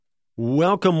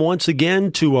Welcome once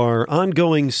again to our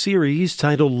ongoing series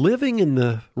titled Living in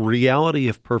the Reality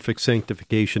of Perfect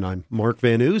Sanctification. I'm Mark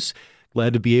Van Oos,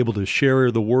 glad to be able to share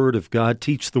the Word of God,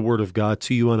 teach the Word of God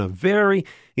to you on a very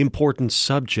important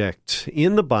subject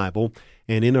in the Bible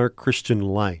and in our Christian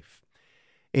life.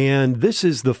 And this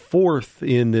is the fourth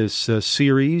in this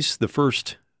series. The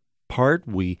first part,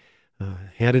 we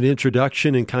had an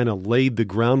introduction and kind of laid the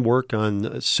groundwork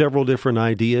on several different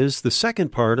ideas. The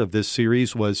second part of this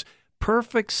series was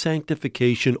perfect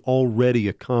sanctification already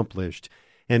accomplished.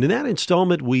 And in that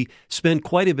installment, we spent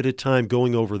quite a bit of time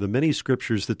going over the many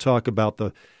scriptures that talk about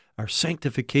our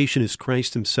sanctification as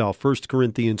Christ himself, 1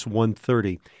 Corinthians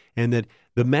 1:30, and that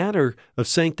the matter of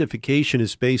sanctification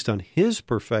is based on his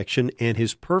perfection and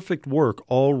his perfect work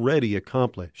already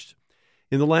accomplished.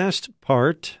 In the last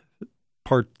part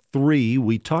 3,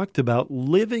 we talked about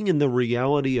living in the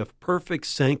reality of perfect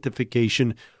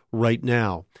sanctification right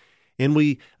now. And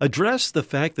we addressed the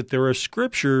fact that there are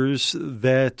scriptures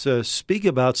that speak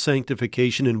about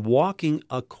sanctification and walking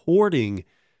according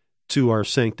to our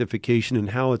sanctification, and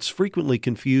how it's frequently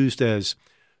confused as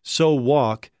so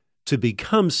walk to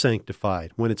become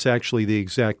sanctified, when it's actually the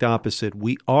exact opposite.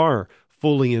 We are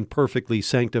fully and perfectly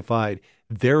sanctified,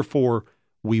 therefore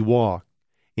we walk.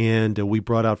 And we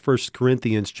brought out 1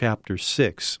 Corinthians chapter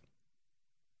 6.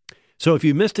 So if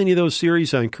you missed any of those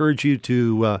series, I encourage you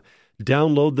to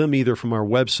download them either from our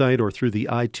website or through the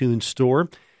iTunes store,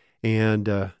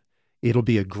 and it'll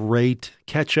be a great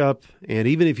catch-up. And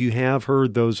even if you have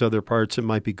heard those other parts, it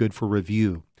might be good for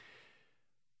review.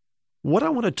 What I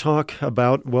want to talk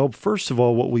about, well, first of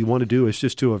all, what we want to do is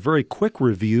just do a very quick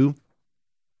review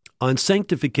on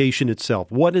sanctification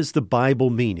itself. What does the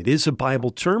Bible mean? It is a Bible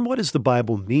term. What does the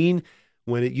Bible mean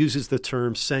when it uses the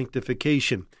term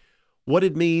sanctification? What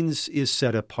it means is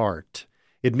set apart.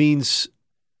 It means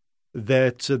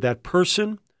that that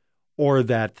person or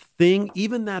that thing,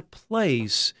 even that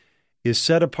place, is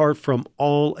set apart from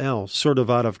all else, sort of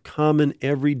out of common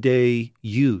everyday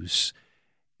use.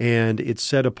 And it's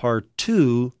set apart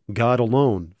to God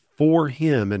alone, for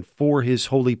Him and for His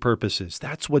holy purposes.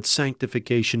 That's what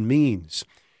sanctification means.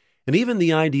 And even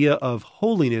the idea of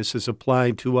holiness as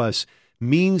applied to us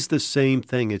means the same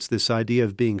thing. It's this idea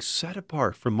of being set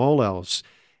apart from all else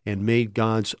and made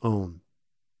God's own.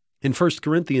 In 1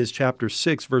 Corinthians chapter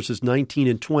 6, verses 19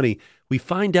 and 20, we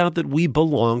find out that we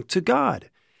belong to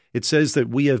God. It says that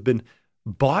we have been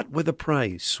bought with a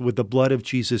price, with the blood of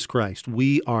Jesus Christ.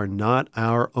 We are not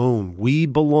our own. We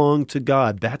belong to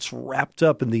God. That's wrapped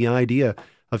up in the idea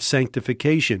of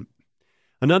sanctification.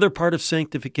 Another part of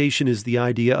sanctification is the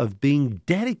idea of being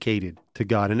dedicated to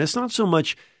God. And it's not so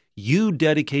much you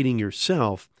dedicating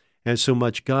yourself as so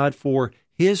much God for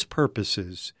His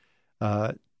purposes,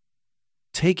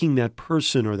 taking that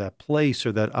person or that place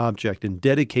or that object and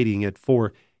dedicating it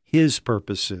for His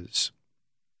purposes.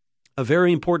 A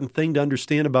very important thing to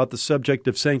understand about the subject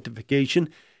of sanctification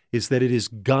is that it is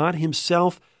God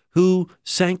Himself who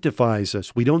sanctifies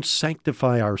us. We don't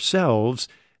sanctify ourselves.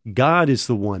 God is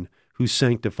the one who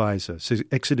sanctifies us.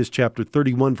 Exodus chapter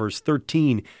 31, verse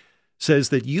 13 says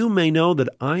that you may know that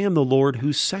I am the Lord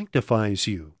who sanctifies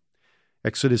you.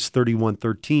 Exodus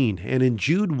 31:13. And in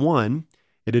Jude 1,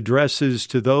 it addresses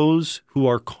to those who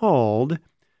are called,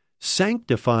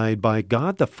 sanctified by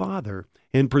God the Father,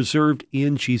 and preserved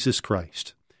in Jesus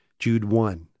Christ. Jude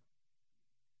 1.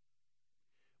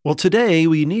 Well, today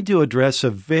we need to address a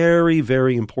very,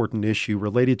 very important issue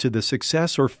related to the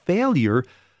success or failure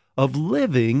of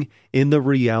living in the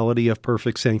reality of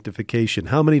perfect sanctification.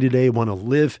 How many today want to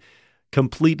live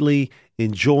completely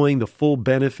enjoying the full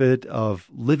benefit of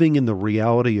living in the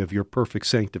reality of your perfect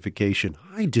sanctification?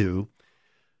 I do.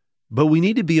 But we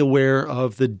need to be aware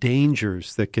of the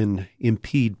dangers that can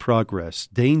impede progress,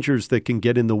 dangers that can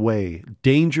get in the way,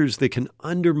 dangers that can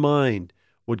undermine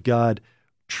what God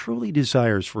truly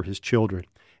desires for His children.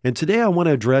 And today I want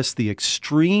to address the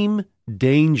extreme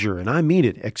danger, and I mean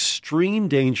it, extreme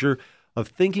danger of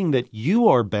thinking that you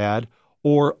are bad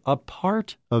or a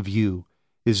part of you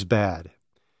is bad.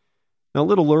 Now, a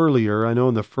little earlier, I know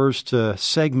in the first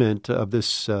segment of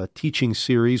this teaching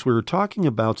series, we were talking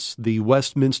about the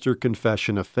Westminster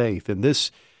Confession of Faith. And this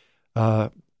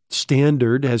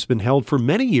standard has been held for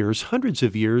many years, hundreds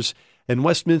of years, and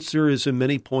Westminster is in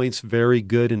many points very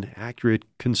good and accurate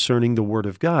concerning the Word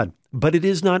of God. But it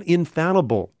is not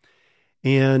infallible.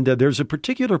 And there's a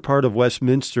particular part of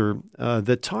Westminster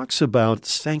that talks about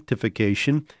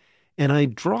sanctification, and I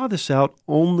draw this out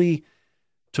only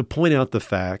to point out the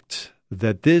fact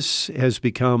that this has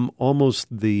become almost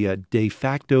the de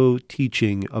facto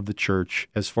teaching of the church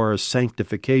as far as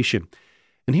sanctification.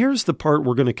 And here's the part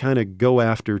we're going to kind of go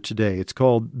after today. It's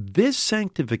called, "This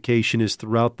sanctification is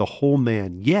throughout the whole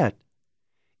man, yet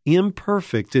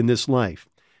imperfect in this life.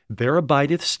 There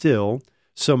abideth still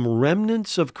some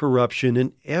remnants of corruption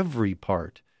in every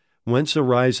part, whence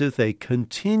ariseth a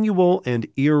continual and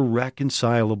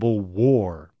irreconcilable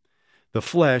war, the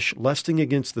flesh lusting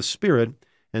against the Spirit,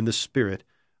 and the Spirit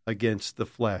against the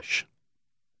flesh."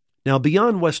 Now,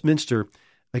 beyond Westminster,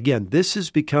 again, this has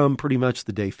become pretty much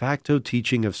the de facto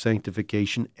teaching of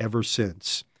sanctification ever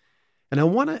since. And I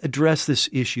want to address this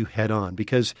issue head on,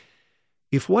 because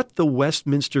if what the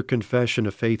Westminster Confession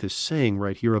of Faith is saying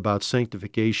right here about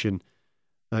sanctification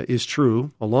is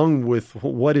true, along with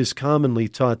what is commonly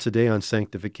taught today on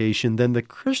sanctification, then the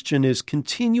Christian is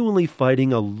continually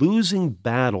fighting a losing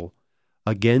battle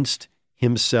against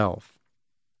himself.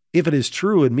 If it is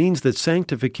true, it means that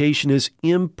sanctification is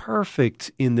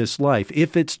imperfect in this life.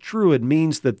 If it's true, it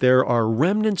means that there are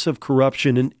remnants of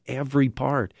corruption in every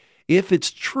part. If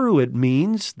it's true, it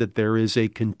means that there is a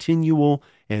continual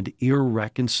and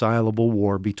irreconcilable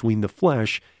war between the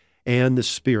flesh and the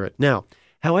Spirit. Now,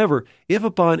 however, if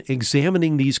upon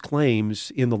examining these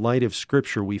claims in the light of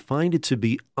Scripture, we find it to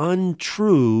be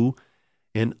untrue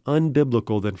and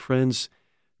unbiblical, then, friends,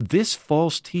 this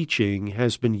false teaching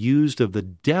has been used of the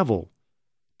devil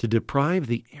to deprive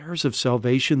the heirs of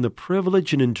salvation the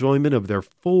privilege and enjoyment of their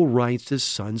full rights as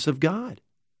sons of God.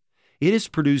 It has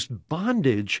produced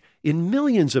bondage in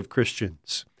millions of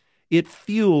Christians. It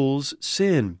fuels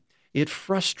sin. It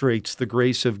frustrates the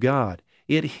grace of God.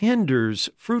 It hinders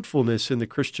fruitfulness in the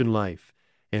Christian life.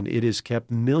 And it has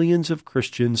kept millions of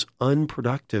Christians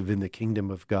unproductive in the kingdom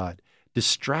of God,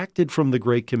 distracted from the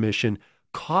Great Commission,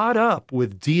 caught up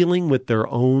with dealing with their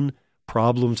own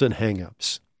problems and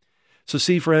hang-ups. So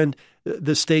see, friend,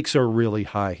 the stakes are really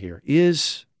high here.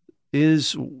 Is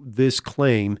this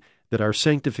claim that our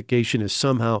sanctification is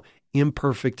somehow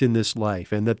imperfect in this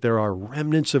life, and that there are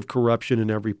remnants of corruption in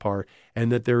every part,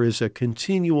 and that there is a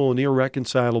continual and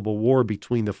irreconcilable war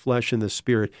between the flesh and the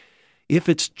Spirit? If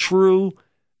it's true,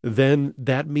 then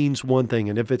that means one thing,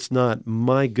 and if it's not,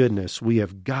 my goodness, we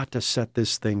have got to set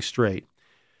this thing straight.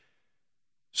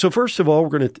 So first of all, we're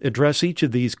going to address each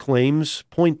of these claims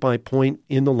point by point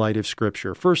in the light of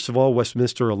Scripture. First of all,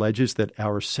 Westminster alleges that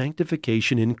our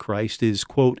sanctification in Christ is,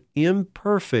 quote,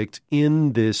 imperfect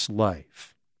in this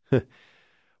life.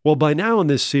 Well, by now in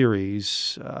this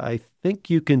series, I think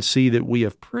you can see that we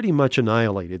have pretty much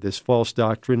annihilated this false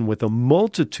doctrine with a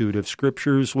multitude of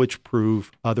Scriptures which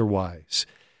prove otherwise.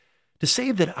 To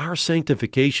say that our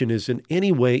sanctification is in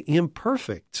any way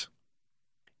imperfect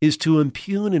is to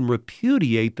impugn and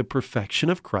repudiate the perfection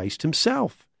of Christ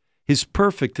himself, his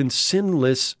perfect and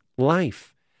sinless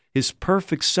life, his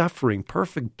perfect suffering,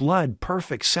 perfect blood,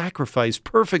 perfect sacrifice,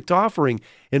 perfect offering,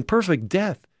 and perfect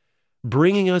death,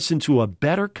 bringing us into a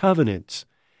better covenant.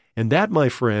 And that, my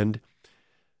friend,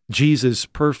 Jesus'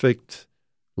 perfect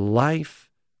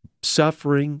life,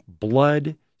 suffering,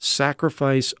 blood,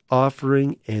 sacrifice,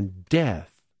 offering, and death,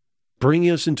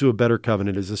 bringing us into a better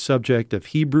covenant, is the subject of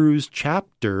Hebrews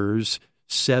chapters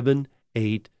 7,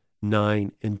 8,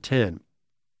 9, and 10.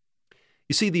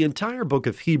 You see, the entire book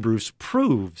of Hebrews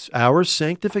proves our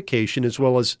sanctification, as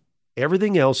well as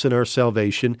everything else in our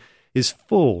salvation, is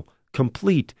full,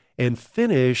 complete, and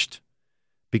finished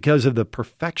because of the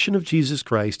perfection of Jesus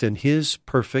Christ and his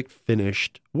perfect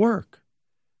finished work.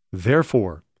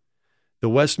 Therefore, the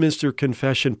Westminster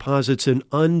Confession posits an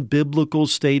unbiblical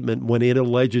statement when it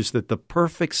alleges that the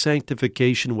perfect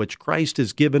sanctification which Christ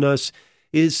has given us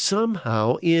is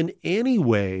somehow in any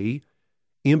way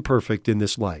imperfect in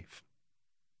this life.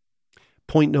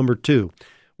 Point number 2,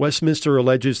 Westminster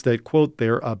alleges that, quote,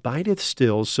 there abideth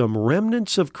still some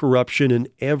remnants of corruption in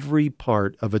every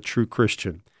part of a true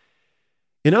Christian.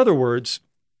 In other words,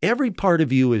 every part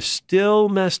of you is still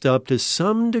messed up to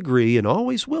some degree and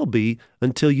always will be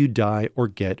until you die or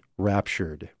get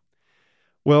raptured.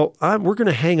 Well, we're going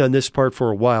to hang on this part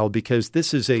for a while because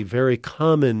this is a very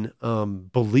common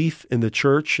belief in the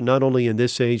church, not only in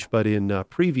this age but in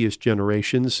previous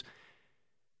generations.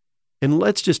 And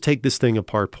let's just take this thing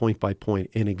apart point by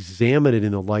point and examine it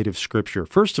in the light of Scripture.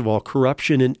 First of all,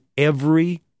 corruption in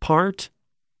every part.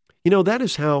 You know, that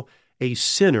is how a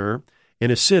sinner,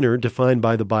 and a sinner defined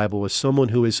by the Bible as someone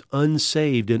who is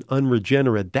unsaved and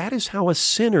unregenerate, that is how a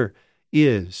sinner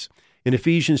is. In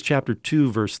Ephesians chapter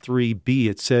 2, verse 3b,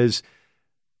 it says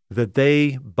that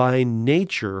they by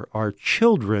nature are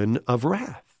children of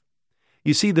wrath.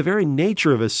 You see, the very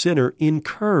nature of a sinner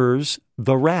incurs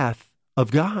the wrath of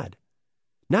God.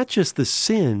 Not just the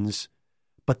sins,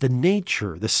 but the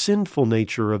nature, the sinful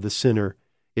nature of the sinner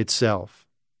itself.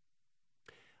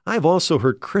 I've also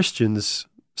heard Christians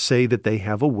say that they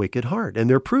have a wicked heart. And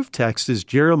their proof text is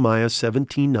Jeremiah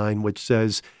 17:9, which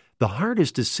says, "The heart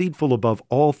is deceitful above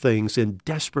all things and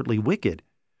desperately wicked.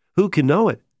 Who can know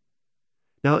it?"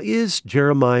 Now, is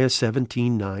Jeremiah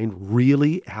 17:9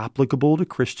 really applicable to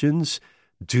Christians?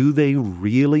 Do they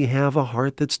really have a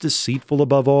heart that's deceitful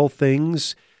above all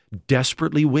things,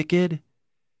 desperately wicked?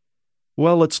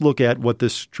 Well, let's look at what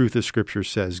this truth of Scripture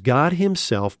says. God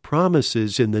himself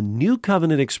promises in the new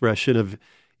covenant expression of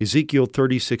Ezekiel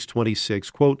 36:26,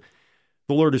 quote,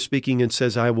 the Lord is speaking and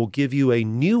says, "I will give you a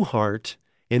new heart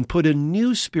and put a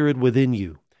new spirit within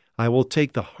you. I will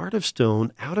take the heart of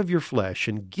stone out of your flesh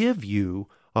and give you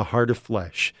a heart of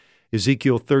flesh."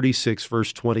 Ezekiel 36,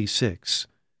 verse 26.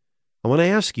 I want to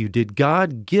ask you, did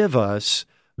God give us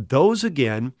those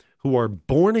again who are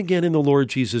born again in the Lord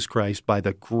Jesus Christ by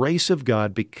the grace of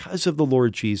God because of the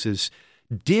Lord Jesus?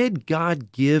 Did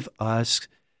God give us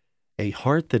a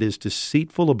heart that is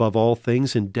deceitful above all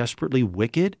things and desperately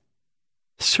wicked?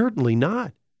 Certainly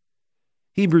not.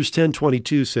 Hebrews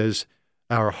 10:22 says,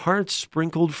 "Our hearts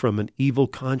sprinkled from an evil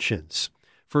conscience."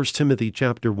 1 Timothy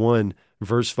chapter 1,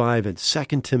 verse 5, and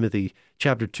 2 Timothy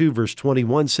chapter 2, verse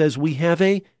 21 says we have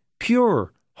a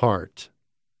pure heart.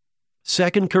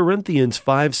 2 Corinthians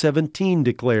 5:17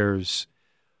 declares,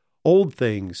 "Old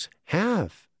things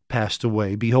have passed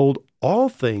away. Behold, all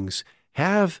things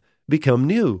have become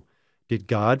new." Did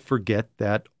God forget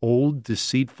that old,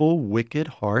 deceitful, wicked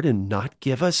heart and not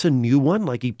give us a new one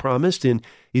like he promised in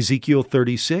Ezekiel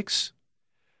 36?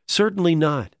 Certainly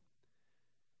not.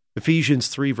 Ephesians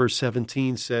 3, verse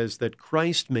 17 says that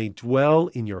Christ may dwell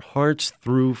in your hearts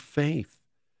through faith.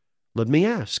 Let me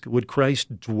ask, would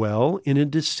Christ dwell in a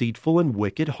deceitful and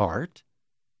wicked heart?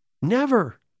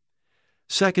 Never.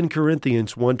 2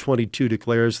 Corinthians 1:22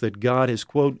 declares that God has,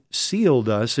 quote, "sealed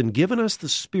us and given us the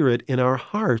Spirit in our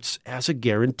hearts as a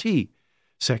guarantee."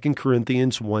 2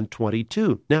 Corinthians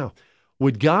 1:22. Now,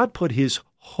 would God put his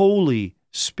Holy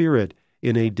Spirit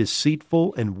in a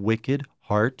deceitful and wicked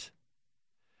heart?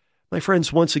 My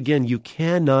friends, once again, you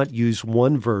cannot use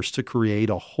one verse to create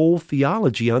a whole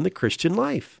theology on the Christian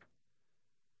life.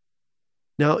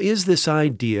 Now, is this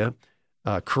idea,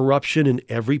 corruption in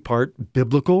every part,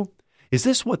 biblical? Is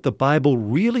this what the Bible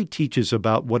really teaches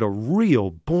about what a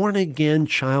real born-again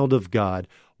child of God,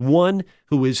 one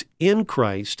who is in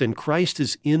Christ and Christ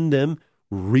is in them,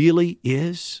 really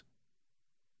is?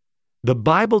 The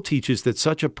Bible teaches that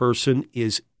such a person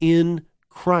is in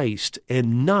Christ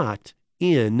and not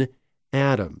in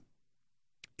Adam.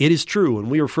 It is true, when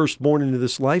we were first born into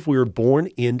this life, we were born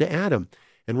into Adam.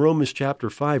 And Romans chapter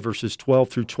 5, verses 12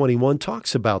 through 21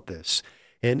 talks about this.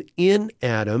 And in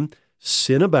Adam,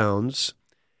 sin abounds,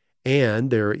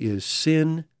 and there is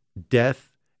sin,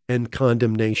 death, and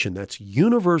condemnation. That's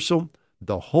universal.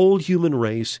 The whole human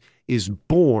race is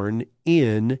born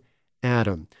in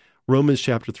Adam. Romans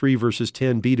chapter 3, verses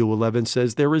 10b to 11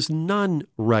 says, "There is none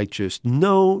righteous,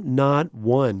 no, not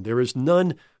one. There is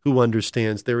none who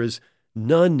understands. There is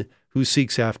none who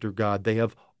seeks after God. They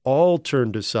have all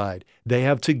turned aside. They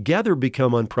have together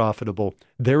become unprofitable.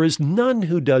 There is none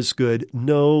who does good,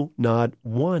 no, not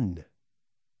one."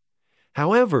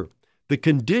 However, the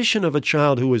condition of a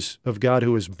child of God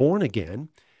who is born again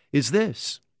is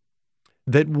this,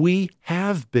 that we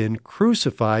have been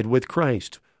crucified with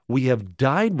Christ. We have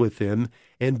died with him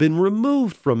and been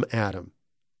removed from Adam.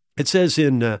 It says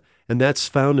and that's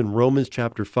found in Romans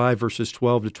chapter 5, verses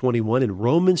 12 to 21, and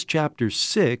Romans chapter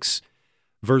 6,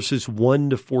 verses 1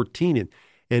 to 14.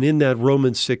 And in that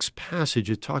Romans 6 passage,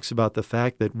 it talks about the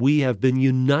fact that we have been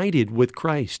united with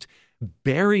Christ,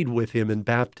 buried with him in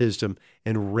baptism,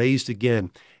 and raised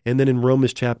again. And then in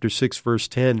Romans chapter 6, verse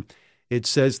 10, it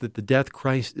says that the death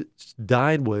Christ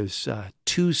died was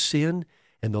to sin,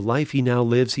 and the life he now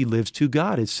lives, he lives to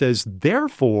God. It says,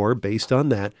 therefore, based on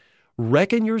that,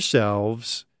 reckon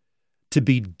yourselves to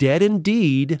be dead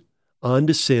indeed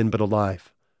unto sin, but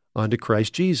alive unto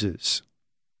Christ Jesus.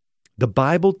 The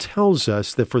Bible tells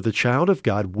us that for the child of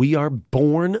God, we are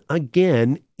born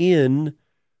again in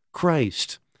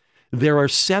Christ. There are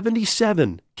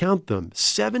 77, count them,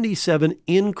 77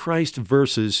 in Christ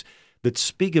verses that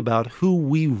speak about who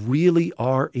we really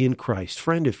are in Christ.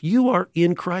 Friend, if you are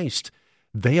in Christ,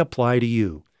 they apply to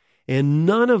you. And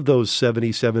none of those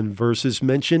 77 verses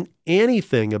mention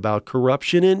anything about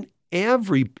corruption in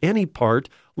any part,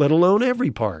 let alone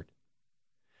every part.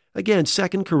 Again,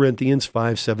 2 Corinthians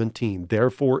 5:17,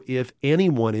 therefore, if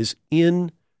anyone is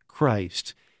in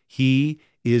Christ, he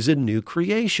is a new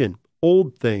creation.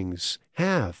 Old things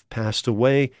have passed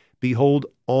away. Behold,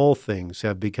 all things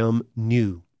have become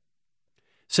new.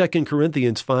 2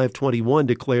 Corinthians 5:21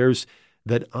 declares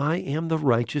that I am the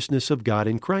righteousness of God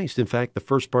in Christ. In fact, the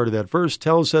first part of that verse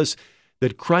tells us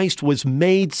that Christ was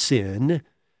made sin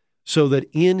so that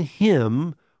in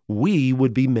him we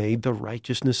would be made the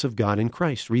righteousness of God in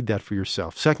Christ. Read that for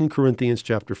yourself. 2 Corinthians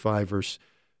chapter 5, verse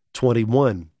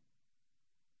 21.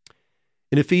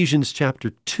 In Ephesians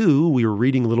chapter 2, we were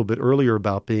reading a little bit earlier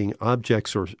about being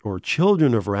objects or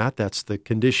children of wrath. That's the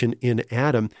condition in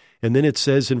Adam. And then it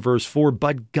says in verse 4,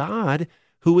 but God,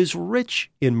 who is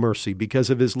rich in mercy because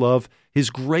of his love, his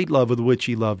great love with which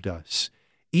he loved us,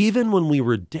 even when we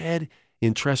were dead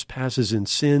in trespasses and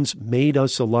sins, made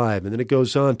us alive. And then it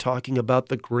goes on talking about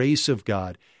the grace of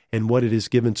God and what it has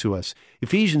given to us.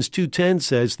 Ephesians 2:10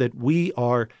 says that we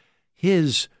are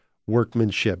his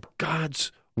workmanship,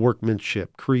 God's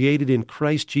workmanship, created in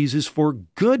Christ Jesus for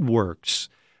good works,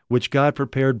 which God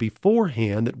prepared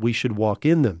beforehand that we should walk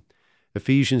in them.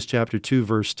 Ephesians chapter 2,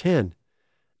 verse 10.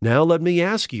 Now let me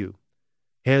ask you,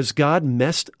 has God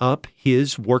messed up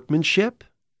his workmanship?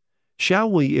 Shall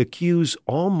we accuse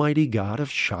Almighty God of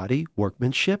shoddy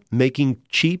workmanship, making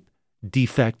cheap,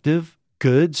 defective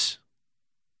goods?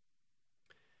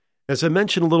 As I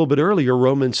mentioned a little bit earlier,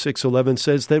 Romans 6:11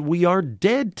 says that we are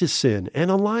dead to sin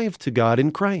and alive to God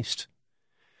in Christ.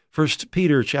 1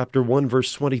 Peter chapter 1,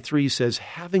 verse 23 says,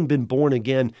 having been born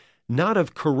again, not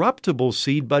of corruptible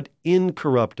seed, but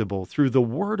incorruptible, through the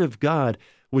word of God,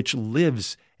 which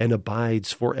lives and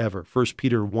abides forever. 1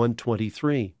 Peter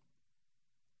 1:23.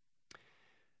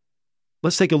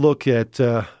 Let's take a look at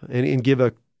and give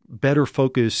a better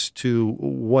focus to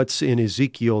what's in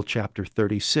Ezekiel chapter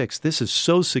 36. This is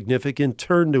so significant.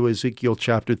 Turn to Ezekiel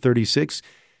chapter 36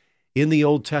 in the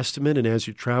Old Testament, and as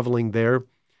you're traveling there,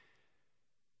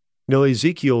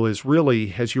 Ezekiel is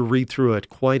really, as you read through it,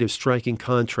 quite a striking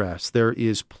contrast. There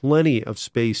is plenty of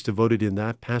space devoted in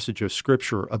that passage of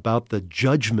Scripture about the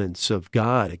judgments of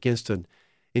God against an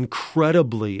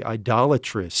incredibly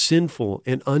idolatrous, sinful,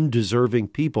 and undeserving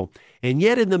people. And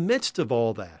yet in the midst of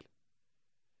all that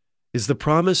is the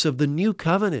promise of the new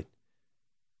covenant.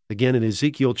 Again, in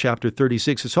Ezekiel chapter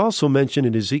 36, it's also mentioned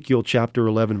in Ezekiel chapter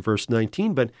 11, verse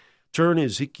 19, but turn to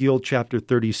Ezekiel chapter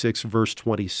 36, verse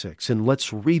 26, and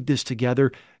let's read this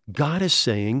together. God is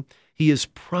saying, he is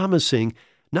promising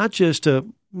not just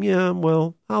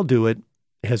I'll do it,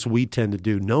 as we tend to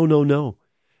do. No.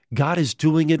 God is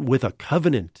doing it with a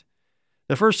covenant.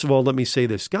 Now, first of all, let me say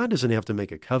this. God doesn't have to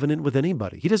make a covenant with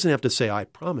anybody. He doesn't have to say, I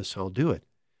promise I'll do it.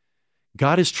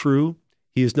 God is true.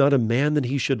 He is not a man that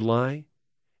he should lie.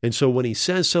 And so when he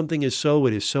says something is so,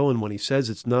 it is so. And when he says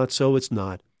it's not so, it's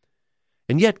not.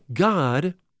 And yet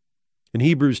God, in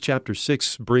Hebrews chapter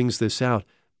 6 brings this out,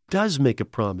 does make a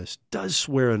promise, does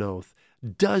swear an oath,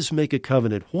 does make a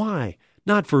covenant. Why?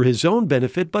 Not for his own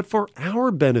benefit, but for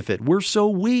our benefit. We're so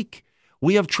weak.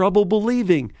 We have trouble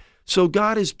believing. So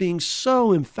God is being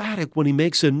so emphatic when he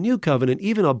makes a new covenant,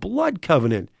 even a blood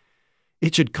covenant.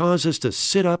 It should cause us to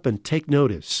sit up and take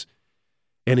notice.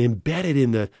 And embedded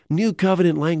in the new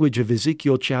covenant language of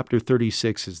Ezekiel chapter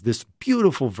 36 is this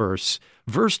beautiful verse,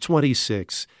 verse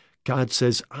 26. God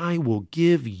says, I will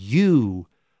give you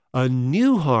a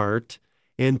new heart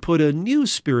and put a new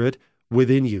spirit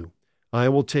within you. I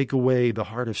will take away the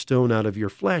heart of stone out of your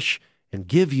flesh and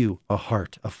give you a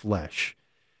heart of flesh.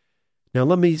 Now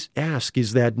let me ask,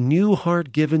 is that new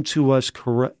heart given to us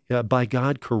by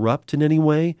God corrupt in any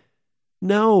way?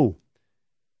 No.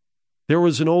 There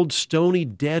was an old stony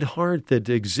dead heart that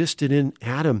existed in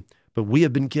Adam, but we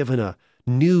have been given a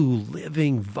new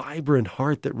living, vibrant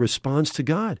heart that responds to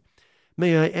God.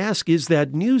 May I ask, is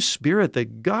that new spirit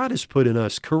that God has put in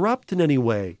us corrupt in any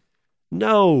way?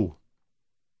 No.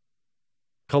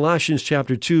 Colossians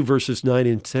chapter 2, verses 9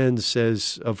 and 10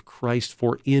 says of Christ,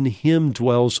 for in him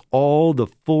dwells all the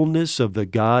fullness of the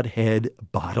Godhead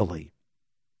bodily.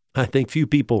 I think few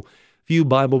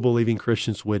Bible-believing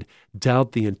Christians would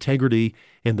doubt the integrity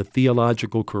and the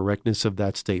theological correctness of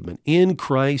that statement. In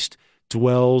Christ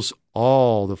dwells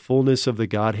all the fullness of the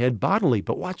Godhead bodily.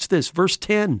 But watch this, verse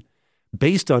 10,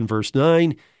 based on verse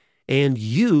 9, and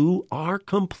you are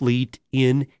complete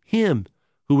in him,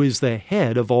 who is the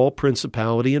head of all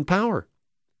principality and power.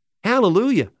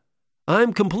 Hallelujah.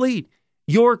 I'm complete.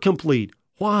 You're complete.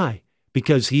 Why?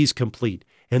 Because he's complete.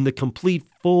 And the complete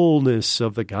fullness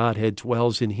of the Godhead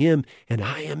dwells in him, and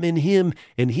I am in him,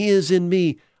 and he is in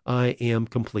me. I am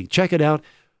complete. Check it out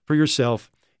for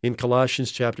yourself in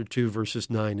Colossians chapter 2, verses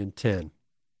 9 and 10.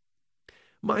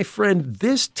 My friend,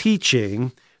 this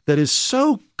teaching that is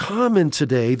so common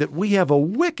today that we have a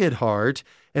wicked heart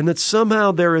and that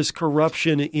somehow there is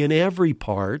corruption in every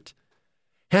part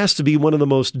has to be one of the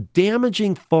most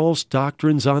damaging false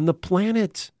doctrines on the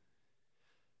planet.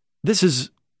 This is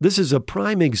This is a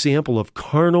prime example of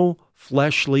carnal,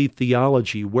 fleshly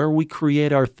theology, where we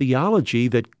create our theology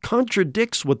that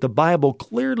contradicts what the Bible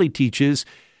clearly teaches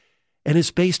and is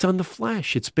based on the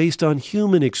flesh. It's based on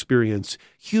human experience,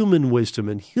 human wisdom,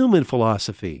 and human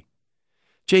philosophy.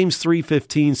 James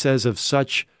 3:15 says of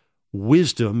such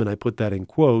wisdom, and I put that in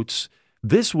quotes,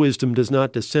 this wisdom does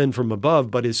not descend from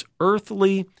above, but is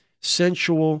earthly,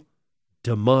 sensual,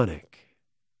 demonic.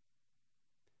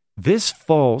 This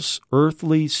false,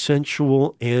 earthly,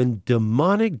 sensual, and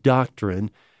demonic doctrine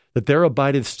that there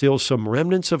abideth still some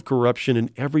remnants of corruption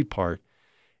in every part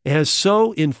has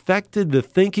so infected the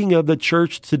thinking of the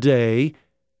church today,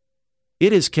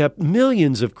 it has kept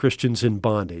millions of Christians in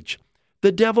bondage.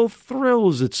 The devil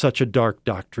thrills at such a dark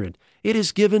doctrine. It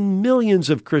has given millions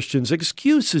of Christians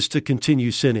excuses to continue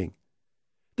sinning.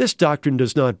 This doctrine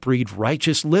does not breed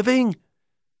righteous living,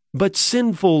 but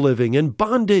sinful living and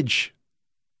bondage.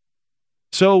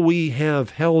 So we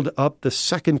have held up the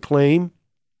second claim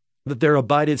that there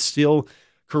abideth still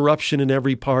corruption in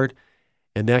every part,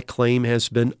 and that claim has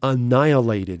been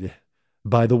annihilated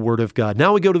by the Word of God.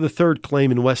 Now we go to the third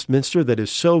claim in Westminster that is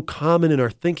so common in our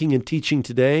thinking and teaching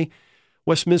today.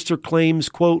 Westminster claims,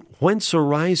 quote, whence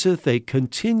ariseth a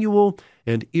continual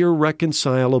and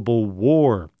irreconcilable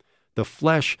war, the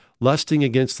flesh lusting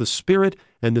against the spirit,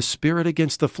 and the spirit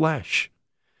against the flesh.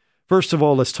 First of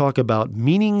all, let's talk about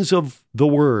meanings of the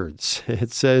words.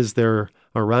 It says there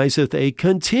ariseth a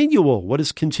continual. What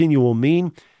does continual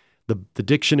mean? The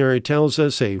dictionary tells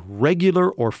us a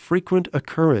regular or frequent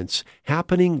occurrence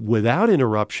happening without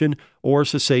interruption or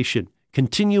cessation,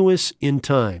 continuous in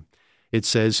time. It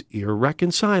says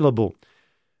irreconcilable.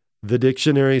 The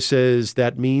dictionary says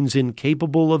that means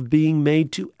incapable of being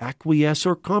made to acquiesce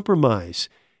or compromise,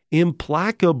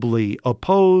 implacably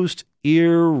opposed,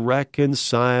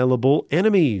 irreconcilable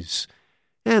enemies.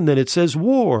 And then it says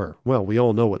war. Well, we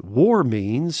all know what war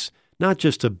means. Not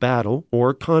just a battle or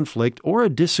a conflict or a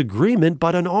disagreement,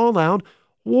 but an all-out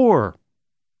war.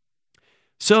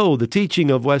 So the teaching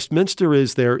of Westminster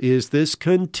is there is this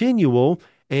continual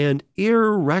and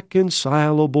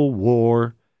irreconcilable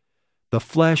war, the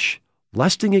flesh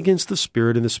lusting against the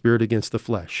spirit and the spirit against the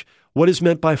flesh. What is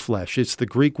meant by flesh? It's the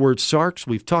Greek word sarx.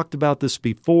 We've talked about this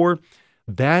before.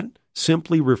 That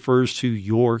simply refers to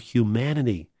your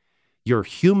humanity, your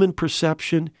human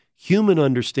perception, human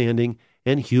understanding,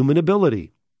 and human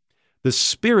ability. The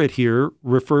Spirit here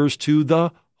refers to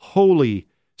the Holy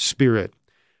Spirit.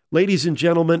 Ladies and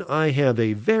gentlemen, I have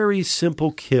a very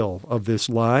simple kill of this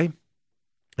lie.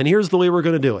 And here's the way we're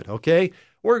going to do it, okay?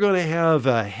 We're going to have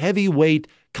a heavyweight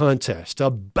contest, a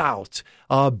bout,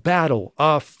 a battle,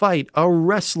 a fight, a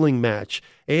wrestling match.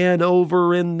 And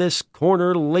over in this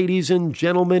corner, ladies and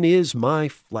gentlemen, is my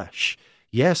flesh.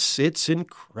 Yes, it's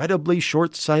incredibly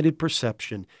short-sighted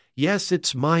perception. Yes,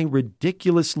 it's my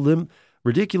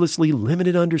ridiculously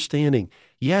limited understanding.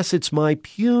 Yes, it's my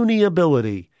puny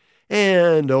ability.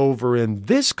 And over in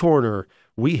this corner,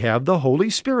 we have the Holy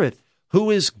Spirit,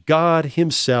 who is God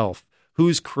himself,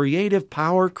 whose creative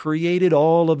power created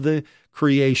all of the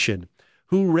creation,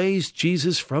 who raised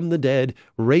Jesus from the dead,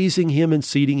 raising him and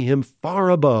seating him far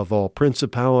above all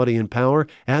principality and power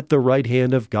at the right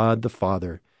hand of God the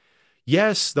Father.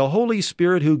 Yes, the Holy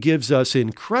Spirit who gives us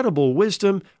incredible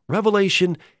wisdom,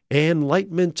 revelation, and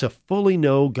enlightenment to fully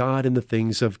know God and the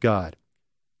things of God.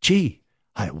 Gee,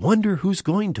 I wonder who's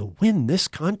going to win this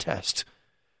contest.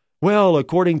 Well,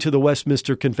 according to the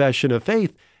Westminster Confession of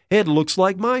Faith, it looks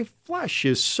like my flesh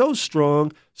is so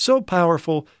strong, so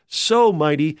powerful, so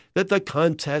mighty that the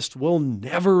contest will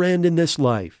never end in this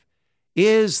life.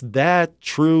 Is that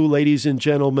true, ladies and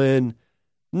gentlemen?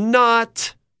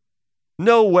 Not.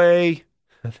 No way.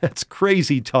 That's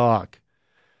crazy talk.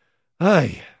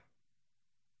 Ay.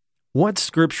 What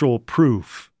scriptural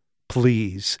proof,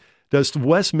 please, does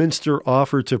Westminster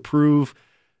offer to prove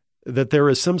that there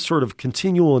is some sort of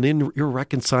continual and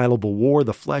irreconcilable war,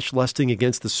 the flesh lusting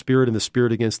against the spirit and the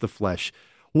spirit against the flesh?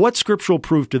 What scriptural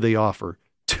proof do they offer?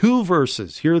 2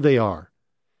 verses. Here they are.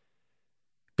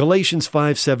 Galatians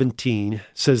 5:17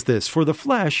 says this, for the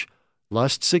flesh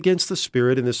lusts against the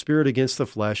spirit and the spirit against the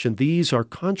flesh, and these are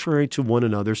contrary to one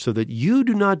another, so that you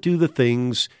do not do the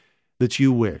things that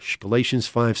you wish. Galatians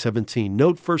 5:17.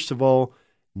 Note, first of all,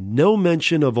 no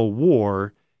mention of a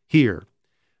war here.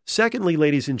 Secondly,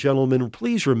 ladies and gentlemen,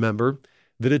 please remember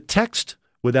that a text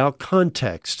without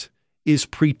context is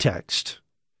pretext.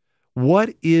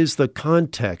 What is the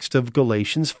context of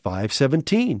Galatians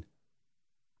 5:17?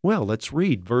 Well, let's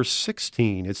read verse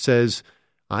 16. It says,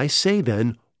 I say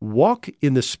then, walk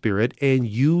in the Spirit, and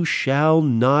you shall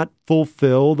not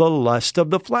fulfill the lust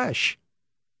of the flesh.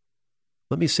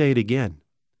 Let me say it again.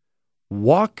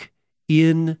 Walk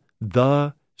in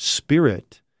the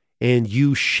Spirit, and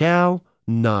you shall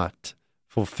not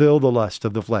fulfill the lust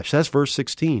of the flesh. That's verse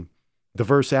 16. The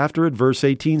verse after it, verse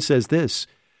 18, says this,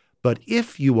 but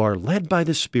if you are led by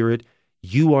the Spirit,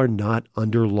 you are not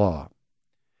under law.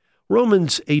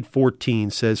 Romans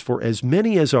 8:14 says, for as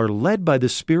many as are led by the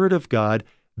Spirit of God,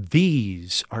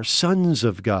 these are sons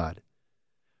of God.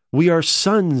 We are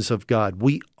sons of God.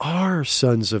 We are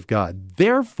sons of God.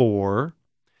 Therefore,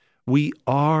 we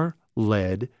are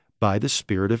led by the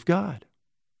Spirit of God.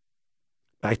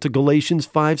 Back to Galatians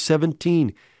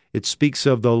 5:17. It speaks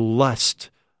of the lust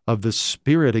of the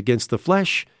Spirit against the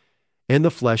flesh and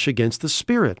the flesh against the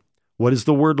Spirit. What does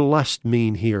the word lust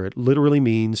mean here? It literally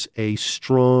means a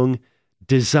strong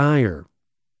desire.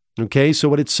 Okay, so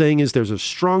what it's saying is there's a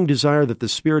strong desire that the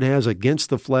Spirit has against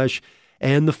the flesh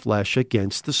and the flesh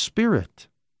against the Spirit.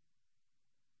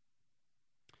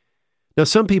 Now,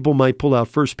 some people might pull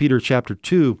out 1 Peter chapter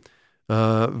 2,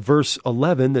 verse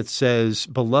 11 that says,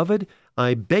 beloved,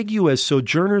 I beg you as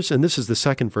sojourners, and this is the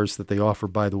second verse that they offer,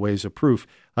 by the way, as a proof.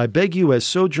 I beg you as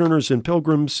sojourners and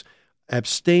pilgrims,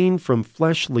 abstain from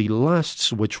fleshly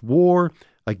lusts which war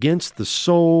against the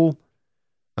soul.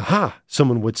 Aha,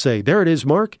 someone would say, there it is,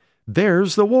 Mark.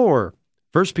 There's the war.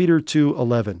 1 Peter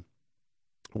 2:11.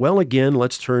 Well, again,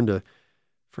 let's turn to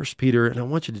 1 Peter, and I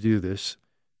want you to do this.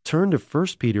 Turn to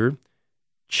 1 Peter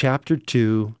chapter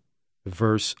 2,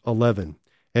 verse 11.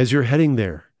 As you're heading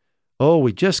there, oh,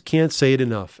 we just can't say it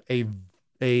enough.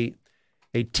 A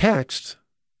text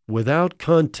without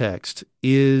context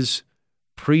is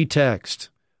pretext.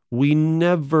 We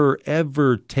never,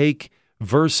 ever take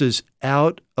verses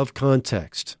out of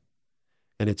context.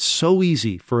 And it's so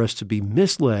easy for us to be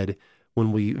misled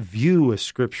when we view a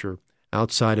scripture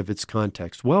outside of its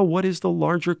context. Well, what is the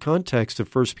larger context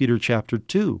of 1 Peter chapter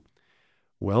 2?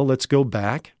 Well, let's go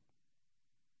back.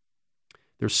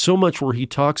 There's so much where he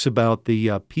talks about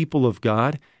the people of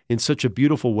God in such a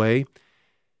beautiful way.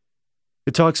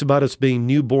 It talks about us being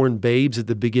newborn babes at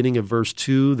the beginning of verse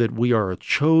 2, that we are a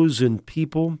chosen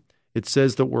people. It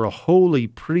says that we're a holy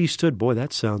priesthood. Boy,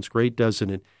 that sounds great,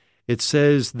 doesn't it? It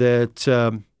says that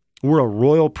we're a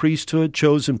royal priesthood,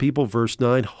 chosen people, verse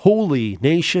 9, holy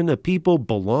nation, a people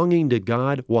belonging to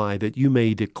God. Why? That you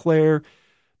may declare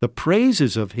the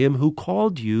praises of him who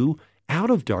called you out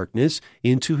of darkness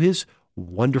into his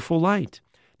wonderful light.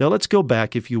 Now let's go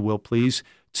back, if you will, please,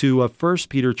 to 1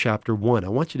 Peter chapter 1. I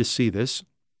want you to see this.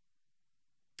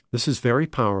 This is very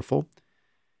powerful.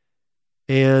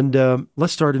 And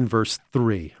let's start in verse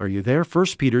 3. Are you there? 1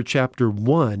 Peter chapter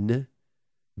 1,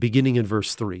 beginning in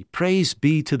verse 3. Praise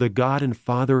be to the God and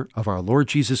Father of our Lord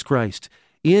Jesus Christ.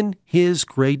 In his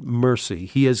great mercy,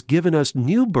 he has given us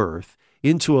new birth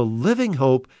into a living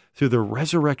hope through the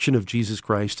resurrection of Jesus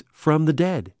Christ from the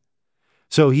dead.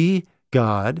 So he,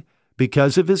 God,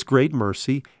 because of his great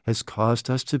mercy, has caused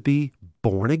us to be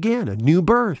born again, a new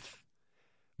birth.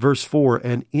 Verse 4,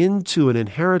 and into an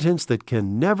inheritance that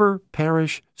can never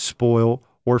perish, spoil,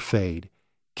 or fade,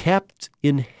 kept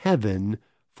in heaven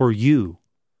for you.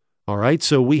 All right,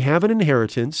 so we have an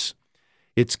inheritance.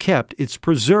 It's kept, it's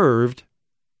preserved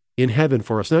in heaven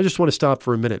for us. Now, I just want to stop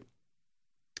for a minute.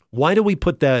 Why do we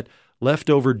put that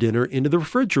leftover dinner into the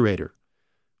refrigerator?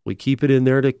 We keep it in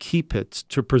there to keep it,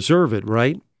 to preserve it,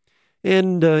 right?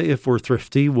 And if we're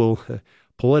thrifty, we'll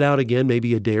pull it out again,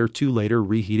 maybe a day or two later,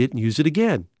 reheat it, and use it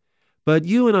again. But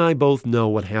you and I both know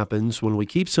what happens when we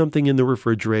keep something in the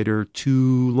refrigerator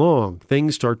too long.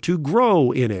 Things start to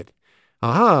grow in it.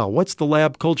 Aha, what's the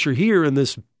lab culture here in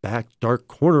this back dark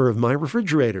corner of my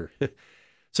refrigerator?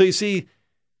 So you see,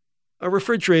 a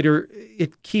refrigerator,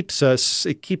 it keeps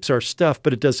our stuff,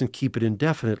 but it doesn't keep it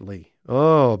indefinitely.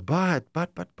 Oh, but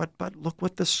look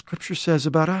what the scripture says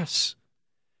about us.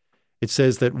 It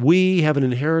says that we have an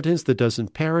inheritance that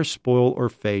doesn't perish, spoil, or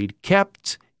fade,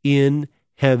 kept in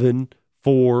heaven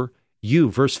for you.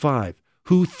 Verse 5,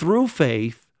 who through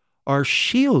faith are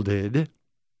shielded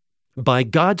by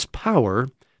God's power,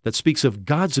 that speaks of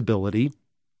God's ability,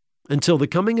 until the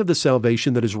coming of the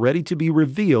salvation that is ready to be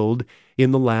revealed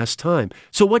in the last time.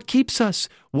 So what keeps us?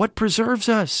 What preserves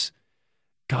us?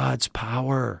 God's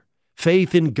power.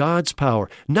 Faith in God's power.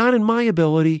 Not in my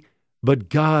ability, but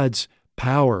God's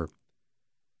power.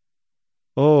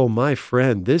 Oh, my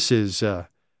friend, this is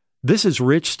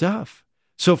rich stuff.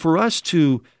 So for us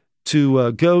to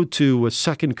go to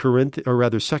 2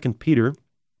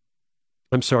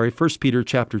 Peter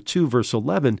chapter 2, verse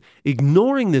 11,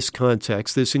 ignoring this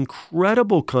context, this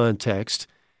incredible context,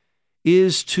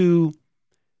 is to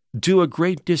do a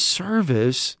great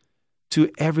disservice to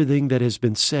everything that has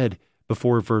been said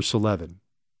before verse 11,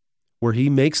 where he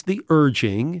makes the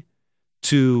urging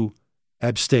to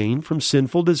abstain from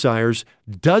sinful desires.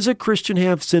 Does a Christian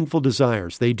have sinful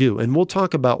desires? They do. And we'll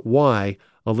talk about why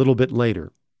a little bit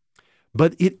later.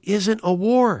 But it isn't a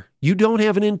war. You don't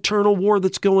have an internal war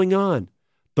that's going on.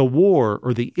 The war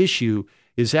or the issue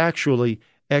is actually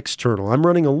external. I'm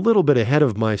running a little bit ahead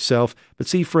of myself, but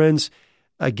see, friends,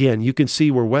 again, you can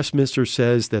see where Westminster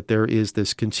says that there is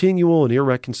this continual and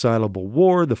irreconcilable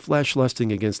war, the flesh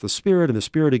lusting against the spirit and the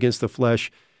spirit against the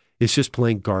flesh. It's just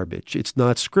plain garbage. It's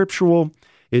not scriptural.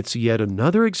 It's yet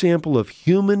another example of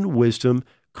human wisdom,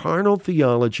 carnal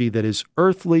theology that is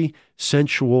earthly,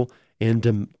 sensual,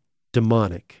 and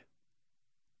demonic.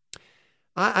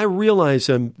 I realize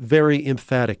I'm very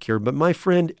emphatic here, but my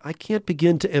friend, I can't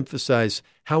begin to emphasize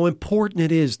how important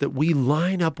it is that we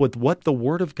line up with what the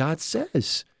Word of God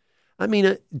says. I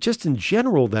mean, just in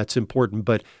general, that's important,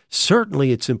 but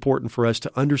certainly it's important for us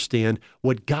to understand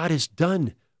what God has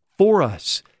done for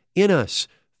us, in us,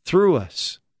 through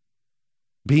us.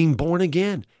 Being born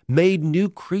again, made new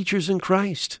creatures in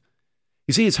Christ.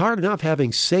 You see, it's hard enough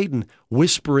having Satan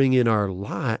whispering in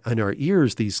our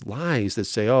ears these lies that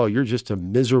say, oh, you're just a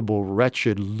miserable,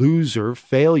 wretched loser,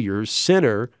 failure,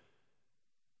 sinner.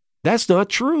 That's not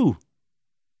true.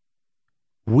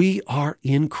 We are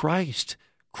in Christ.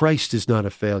 Christ is not a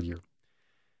failure.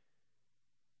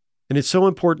 And it's so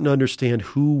important to understand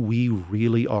who we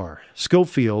really are.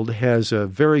 Scofield has a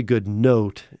very good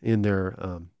note in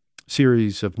their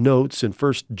series of notes in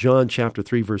 1 John chapter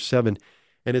 3, verse 7.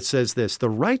 And it says this, the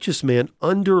righteous man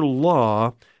under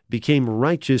law became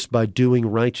righteous by doing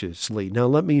righteously. Now,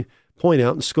 let me point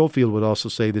out, and Scofield would also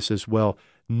say this as well,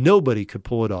 nobody could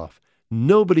pull it off.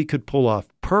 Nobody could pull off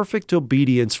perfect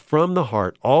obedience from the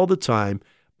heart all the time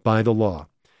by the law.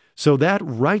 So that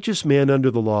righteous man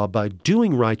under the law, by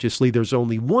doing righteously, there's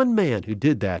only one man who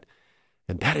did that,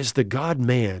 and that is the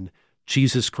God-man,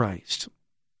 Jesus Christ.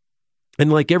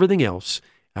 And like everything else,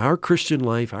 our Christian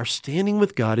life, our standing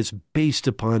with God is based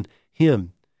upon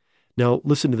Him. Now,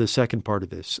 listen to the second part of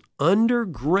this. Under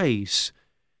grace,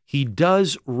 he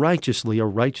does righteously, a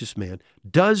righteous man,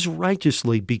 does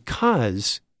righteously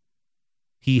because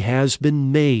he has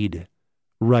been made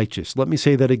righteous. Let me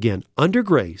say that again. Under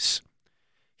grace,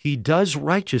 he does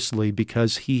righteously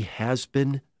because he has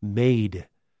been made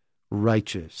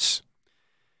righteous.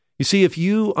 You see, if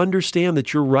you understand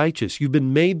that you're righteous, you've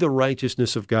been made the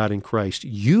righteousness of God in Christ,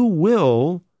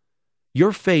 your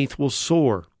faith will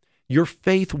soar. Your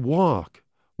faith walk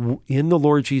in the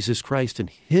Lord Jesus Christ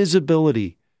and His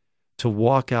ability to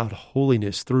walk out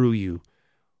holiness through you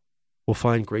will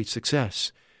find great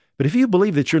success. But if you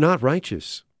believe that you're not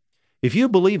righteous, if you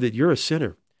believe that you're a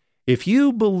sinner, if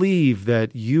you believe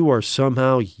that you are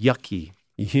somehow yucky,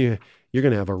 you're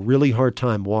going to have a really hard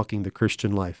time walking the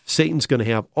Christian life. Satan's going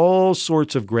to have all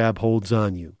sorts of grab holds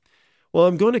on you. Well,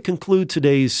 I'm going to conclude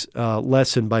today's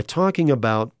lesson by talking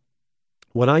about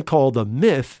what I call the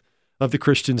myth of the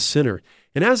Christian sinner.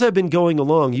 And as I've been going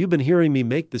along, you've been hearing me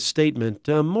make the statement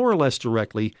more or less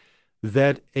directly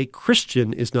that a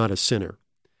Christian is not a sinner.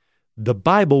 The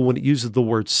Bible, when it uses the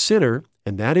word sinner,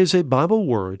 and that is a Bible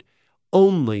word,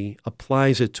 only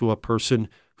applies it to a person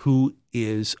who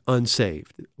is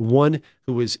unsaved, one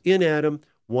who is in Adam,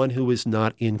 one who is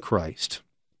not in Christ.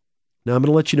 Now, I'm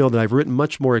going to let you know that I've written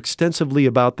much more extensively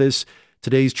about this.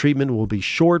 Today's treatment will be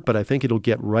short, but I think it'll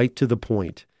get right to the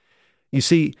point. You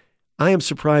see, I am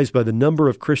surprised by the number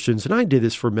of Christians, and I did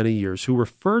this for many years, who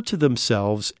refer to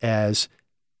themselves as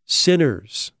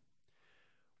sinners.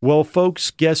 Well,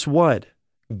 folks, guess what?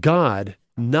 God,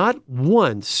 not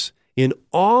once in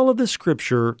all of the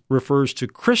Scripture, refers to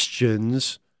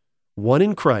Christians, one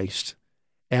in Christ,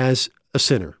 as a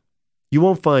sinner. You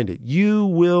won't find it. You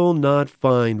will not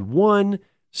find one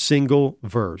single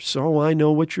verse. Oh, I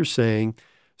know what you're saying.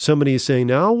 Somebody is saying,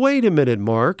 now, wait a minute,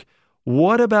 Mark.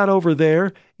 What about over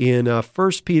there in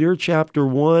 1 Peter chapter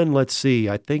 1? Let's see.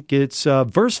 I think it's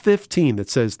verse 15 that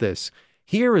says this.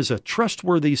 Here is a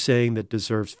trustworthy saying that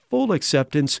deserves full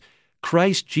acceptance.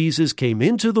 Christ Jesus came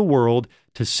into the world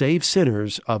to save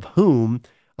sinners, of whom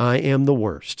I am the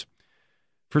worst.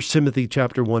 1 Timothy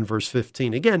chapter 1, verse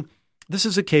 15. Again, this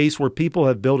is a case where people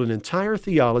have built an entire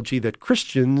theology that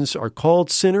Christians are called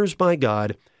sinners by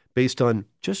God based on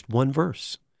just one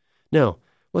verse. Now,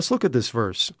 let's look at this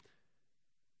verse.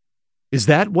 Is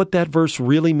that what that verse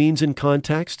really means in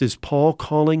context? Is Paul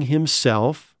calling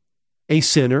himself a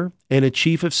sinner and a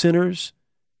chief of sinners?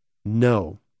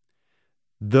 No.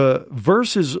 The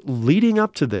verses leading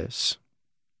up to this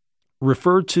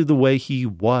referred to the way he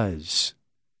was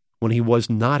when he was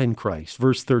not in Christ.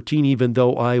 Verse 13, even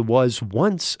though I was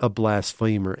once a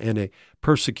blasphemer and a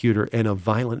persecutor and a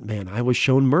violent man, I was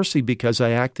shown mercy because I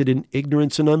acted in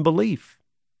ignorance and unbelief.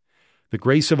 The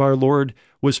grace of our Lord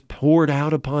was poured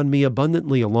out upon me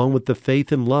abundantly, along with the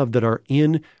faith and love that are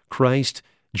in Christ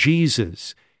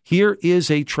Jesus. Here is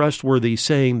a trustworthy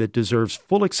saying that deserves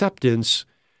full acceptance.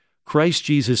 Christ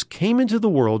Jesus came into the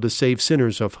world to save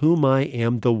sinners, of whom I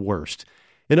am the worst.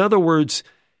 In other words,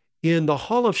 in the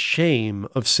hall of shame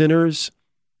of sinners,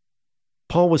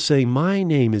 Paul was saying, my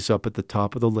name is up at the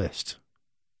top of the list.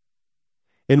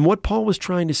 And what Paul was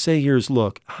trying to say here is,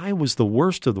 look, I was the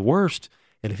worst of the worst,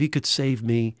 and if he could save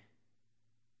me,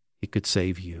 he could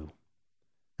save you.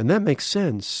 And that makes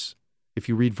sense. If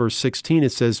you read verse 16,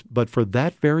 it says, but for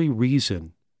that very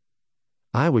reason,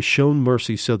 I was shown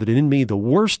mercy so that in me, the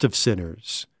worst of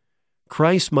sinners,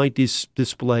 Christ might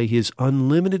display his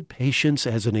unlimited patience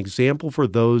as an example for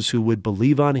those who would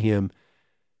believe on him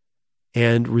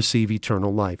and receive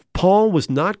eternal life. Paul was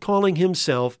not calling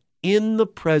himself in the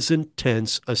present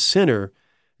tense a sinner,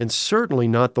 and certainly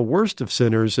not the worst of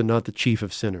sinners and not the chief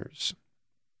of sinners.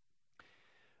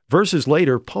 Verses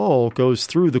later, Paul goes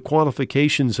through the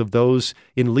qualifications of those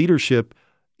in leadership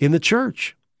in the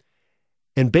church.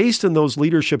 And based on those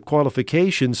leadership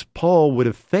qualifications, Paul would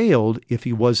have failed if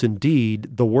he was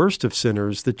indeed the worst of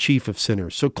sinners, the chief of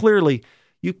sinners. So clearly,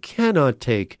 you cannot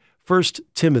take 1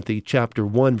 Timothy chapter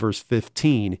 1, verse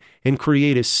 15, and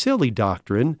create a silly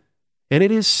doctrine, and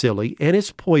it is silly, and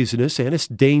it's poisonous, and it's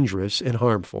dangerous and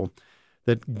harmful,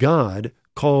 that God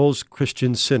calls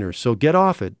Christians sinners. So get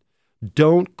off it.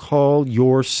 Don't call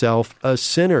yourself a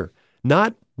sinner.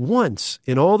 Not once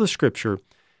in all the Scripture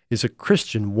is a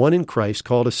Christian, one in Christ,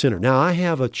 called a sinner. Now, I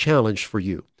have a challenge for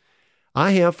you.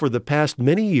 I have, for the past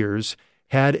many years,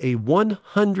 had a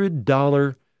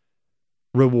 $100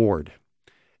 reward.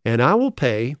 And I will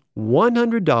pay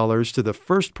 $100 to the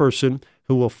first person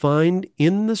who will find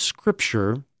in the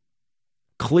Scripture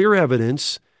clear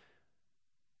evidence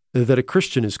that a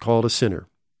Christian is called a sinner.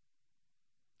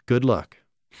 Good luck.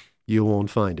 You won't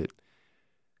find it.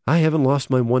 I haven't lost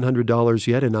my $100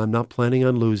 yet, and I'm not planning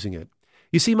on losing it.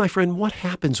 You see, my friend, what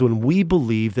happens when we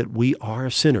believe that we are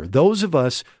a sinner? Those of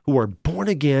us who are born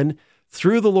again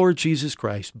through the Lord Jesus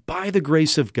Christ, by the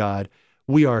grace of God,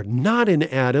 we are not in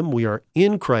Adam, we are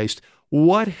in Christ.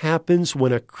 What happens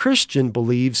when a Christian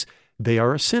believes they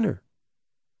are a sinner?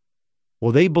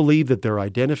 Well, they believe that their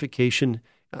identification,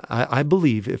 I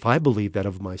believe, if I believe that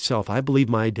of myself, I believe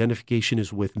my identification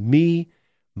is with me,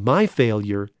 my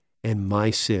failure, and my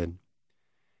sin.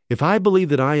 If I believe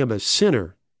that I am a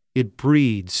sinner, it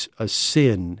breeds a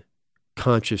sin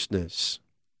consciousness.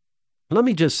 Let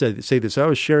me just say this. I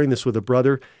was sharing this with a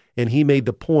brother, and he made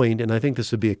the point, and I think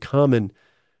this would be a common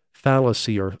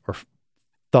fallacy or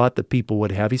thought that people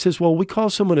would have. He says, well, we call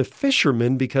someone a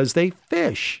fisherman because they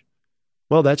fish.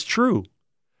 Well, that's true.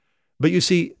 But you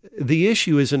see, the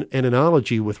issue isn't an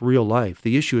analogy with real life.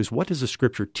 The issue is, what does the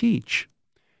Scripture teach?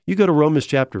 You go to Romans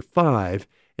chapter 5,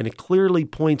 and it clearly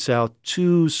points out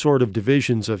two sort of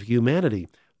divisions of humanity,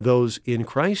 those in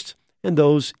Christ and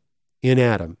those in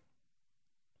Adam.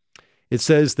 It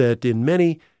says that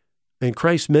in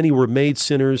Christ many were made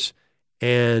sinners,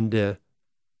 and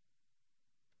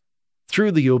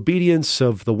through the obedience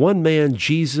of the one man,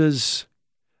 Jesus,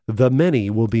 the many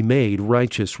will be made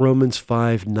righteous. Romans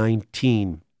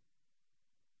 5:19.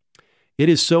 It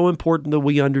is so important that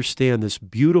we understand this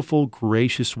beautiful,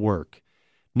 gracious work.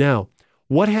 Now,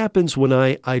 what happens when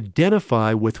I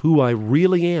identify with who I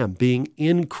really am, being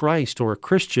in Christ or a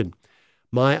Christian?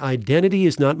 My identity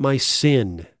is not my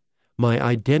sin. My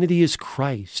identity is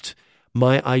Christ.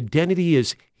 My identity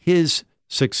is His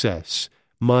success.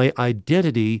 My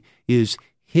identity is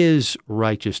His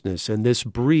righteousness, and this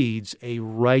breeds a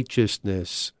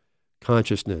righteousness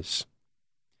consciousness.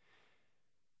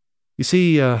 You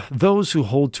see, those who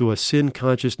hold to a sin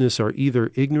consciousness are either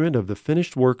ignorant of the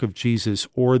finished work of Jesus,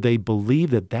 or they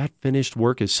believe that that finished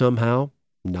work is somehow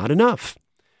not enough.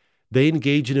 They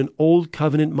engage in an old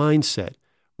covenant mindset,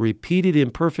 repeated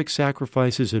imperfect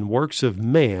sacrifices and works of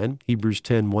man, Hebrews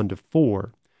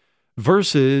 10:1-4,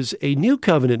 versus a new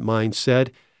covenant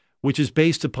mindset, which is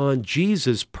based upon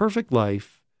Jesus' perfect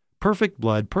life, perfect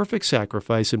blood, perfect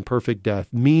sacrifice, and perfect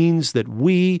death, means that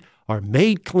we are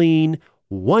made clean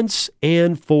once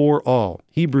and for all.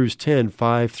 Hebrews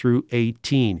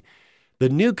 10:5-18. The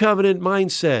new covenant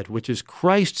mindset, which is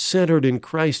Christ-centered and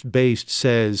Christ-based,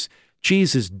 says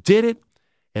Jesus did it,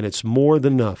 and it's more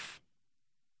than enough.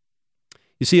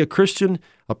 You see, a person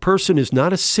is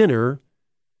not a sinner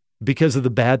because of the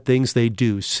bad things they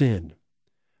do, sin.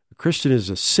 A Christian is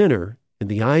a sinner in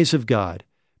the eyes of God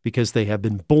because they have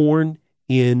been born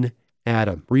in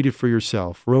Adam. Read it for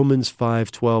yourself. Romans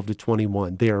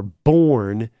 5:12-21. They are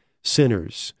born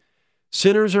sinners.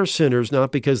 Sinners are sinners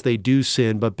not because they do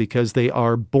sin, but because they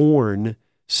are born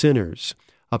sinners.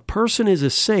 A person is a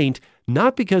saint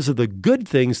not because of the good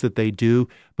things that they do,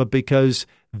 but because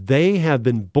they have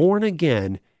been born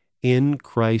again in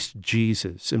Christ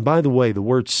Jesus. And by the way, the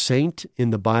word saint in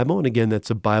the Bible, and again, that's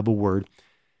a Bible word,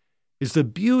 is the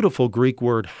beautiful Greek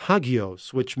word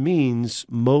hagios, which means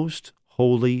most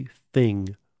holy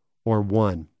thing or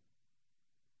one.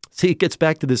 See, it gets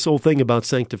back to this whole thing about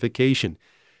sanctification.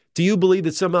 Do you believe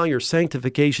that somehow your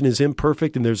sanctification is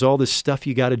imperfect and there's all this stuff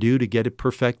you got to do to get it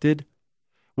perfected?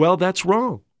 Well, that's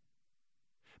wrong.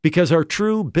 Because our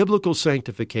true biblical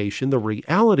sanctification, the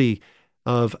reality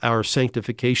of our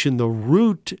sanctification, the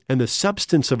root and the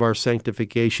substance of our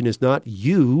sanctification is not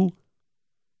you,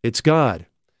 it's God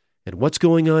and what's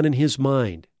going on in His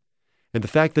mind. And the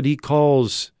fact that He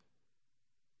calls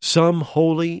some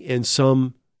holy and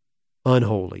some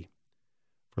unholy.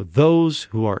 For those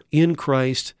who are in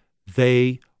Christ,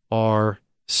 they are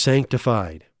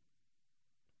sanctified.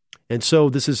 And so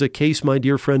this is a case, my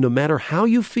dear friend, no matter how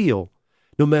you feel,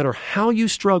 no matter how you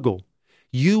struggle,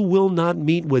 you will not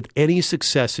meet with any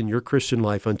success in your Christian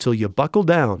life until you buckle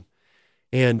down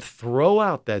and throw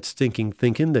out that stinking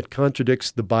thinking that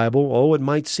contradicts the Bible. Oh, it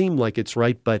might seem like it's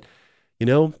right, but,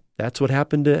 that's what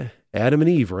happened to Adam and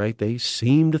Eve, right? They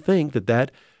seemed to think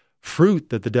that fruit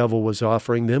that the devil was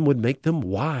offering them would make them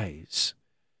wise.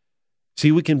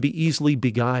 See, we can be easily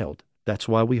beguiled. That's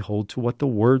why we hold to what the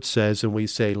Word says and we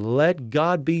say, let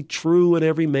God be true and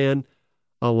every man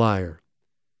a liar.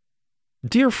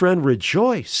 Dear friend,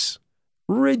 rejoice.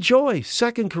 Rejoice.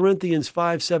 2 Corinthians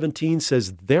 5:17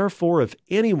 says, therefore, if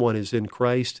anyone is in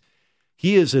Christ,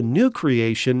 he is a new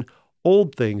creation.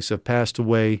 Old things have passed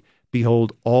away.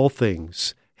 Behold, all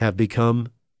things have become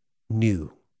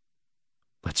new.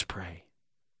 Let's pray.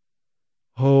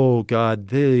 Oh, God,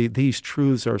 these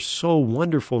truths are so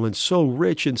wonderful and so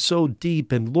rich and so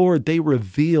deep. And Lord, they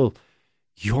reveal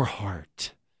your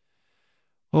heart.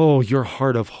 Oh, your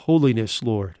heart of holiness,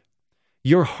 Lord.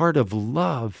 Your heart of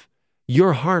love.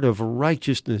 Your heart of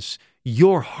righteousness.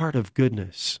 Your heart of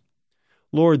goodness.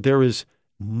 Lord, there is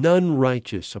none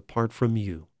righteous apart from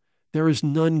you. There is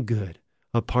none good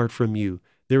apart from you.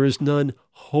 There is none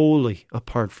holy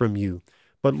apart from you.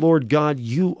 But Lord God,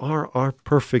 you are our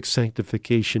perfect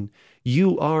sanctification.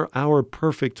 You are our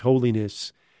perfect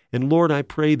holiness. And Lord, I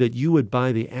pray that you would,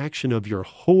 by the action of your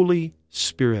Holy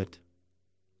Spirit,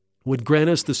 would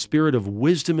grant us the spirit of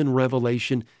wisdom and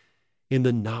revelation in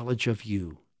the knowledge of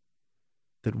you,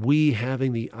 that we,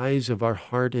 having the eyes of our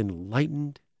heart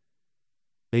enlightened,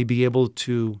 may be able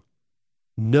to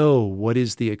know what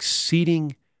is the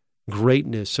exceeding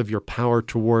greatness of your power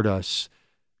toward us.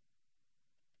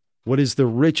 What is the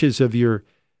riches of your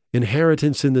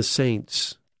inheritance in the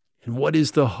saints? And what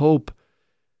is the hope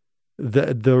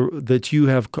that you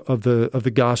have of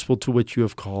the gospel to which you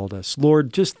have called us?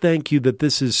 Lord, just thank you that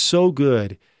this is so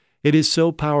good. It is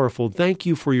so powerful. Thank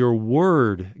you for your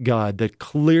word, God, that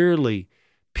clearly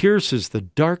pierces the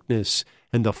darkness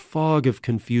and the fog of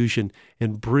confusion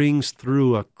and brings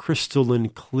through a crystalline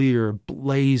clear,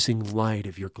 blazing light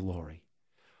of your glory.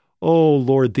 Oh,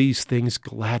 Lord, these things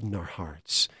gladden our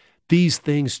hearts. These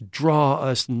things draw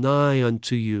us nigh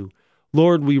unto you.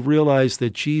 Lord, we realize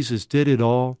that Jesus did it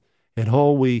all, and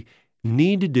all we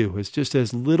need to do is just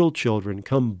as little children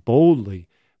come boldly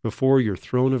before your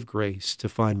throne of grace to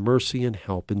find mercy and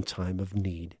help in time of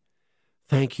need.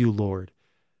 Thank you, Lord.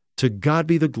 To God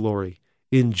be the glory.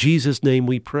 In Jesus' name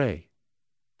we pray.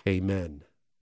 Amen.